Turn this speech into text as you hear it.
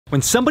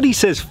When somebody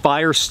says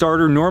fire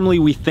starter, normally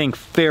we think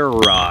ferro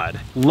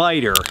rod,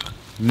 lighter,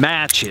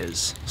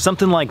 matches,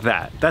 something like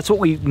that. That's what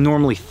we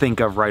normally think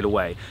of right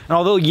away. And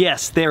although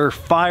yes, they're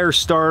fire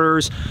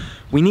starters,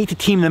 we need to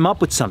team them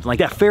up with something. Like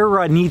that ferro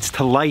rod needs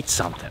to light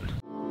something.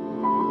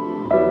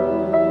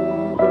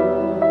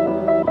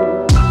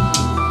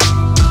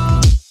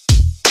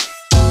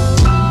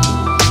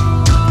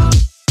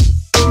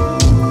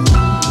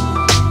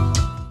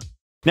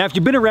 Now, if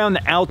you've been around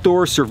the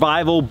outdoor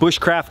survival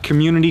bushcraft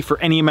community for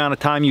any amount of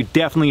time, you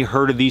definitely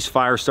heard of these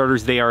fire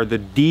starters. They are the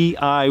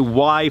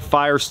DIY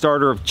fire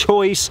starter of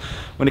choice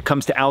when it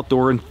comes to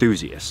outdoor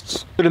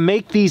enthusiasts. So to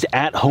make these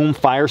at-home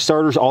fire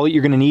starters, all that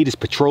you're gonna need is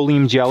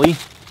petroleum jelly,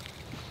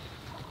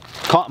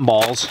 cotton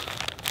balls,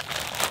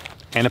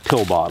 and a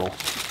pill bottle.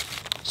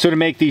 So to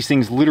make these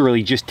things,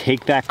 literally just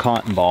take that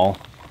cotton ball,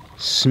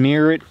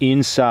 smear it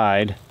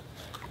inside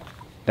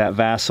that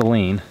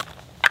Vaseline,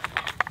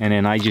 and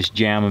then I just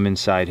jam them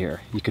inside here.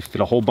 You could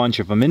fit a whole bunch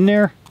of them in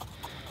there,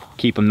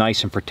 keep them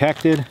nice and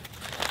protected,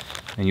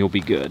 and you'll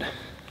be good.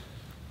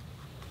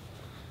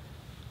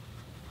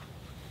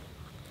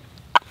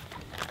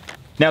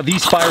 Now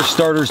these fire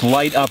starters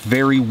light up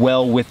very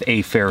well with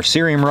a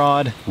ferrocerium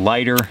rod,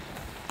 lighter,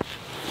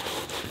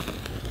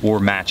 or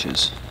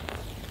matches.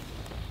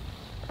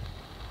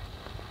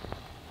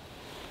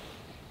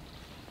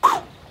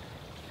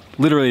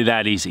 Literally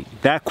that easy,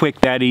 that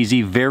quick, that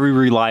easy, very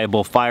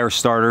reliable fire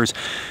starters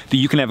that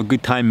you can have a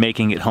good time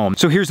making at home.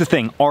 So here's the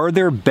thing, are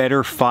there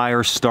better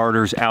fire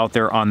starters out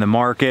there on the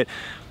market?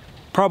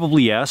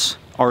 Probably yes.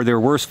 Are there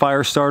worse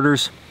fire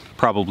starters?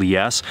 Probably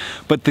yes.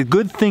 But the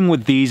good thing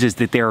with these is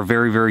that they are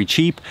very, very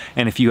cheap.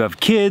 And if you have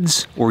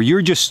kids, or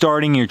you're just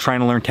starting and you're trying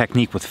to learn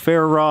technique with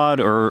ferro rod,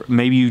 or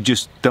maybe you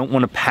just don't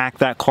want to pack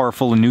that car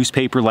full of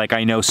newspaper like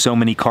I know so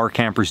many car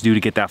campers do to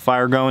get that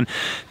fire going,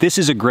 this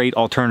is a great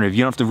alternative.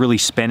 You don't have to really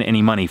spend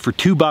any money. For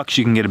 $2,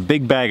 you can get a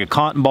big bag of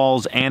cotton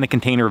balls and a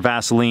container of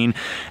Vaseline,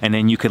 and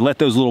then you could let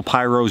those little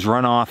pyros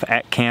run off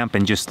at camp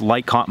and just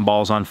light cotton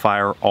balls on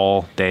fire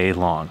all day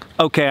long.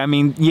 Okay, I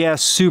mean,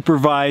 yes,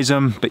 supervise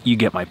them, but you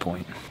get my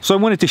point. So I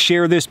wanted to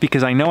share this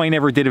because I know I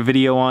never did a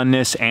video on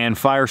this, and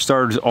fire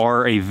starters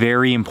are a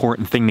very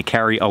important thing to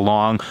carry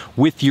along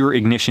with your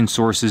ignition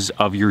sources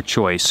of your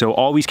choice. So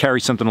always carry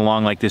something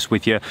along like this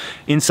with you.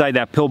 Inside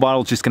that pill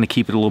bottle is just going to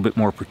keep it a little bit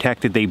more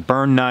protected. They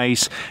burn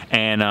nice,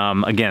 and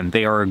again,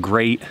 they are a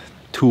great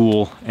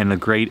tool and a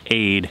great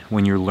aid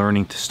when you're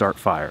learning to start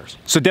fires.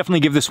 So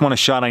definitely give this one a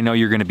shot. I know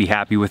you're going to be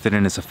happy with it,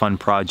 and it's a fun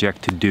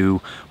project to do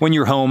when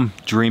you're home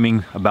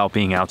dreaming about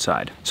being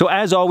outside. So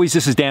as always,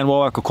 this is Dan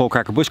Wowak of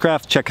Coalcracker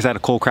Bushcraft. Check us out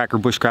at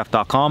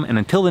coalcrackerbushcraft.com, and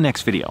until the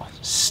next video,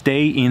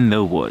 stay in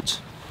the woods.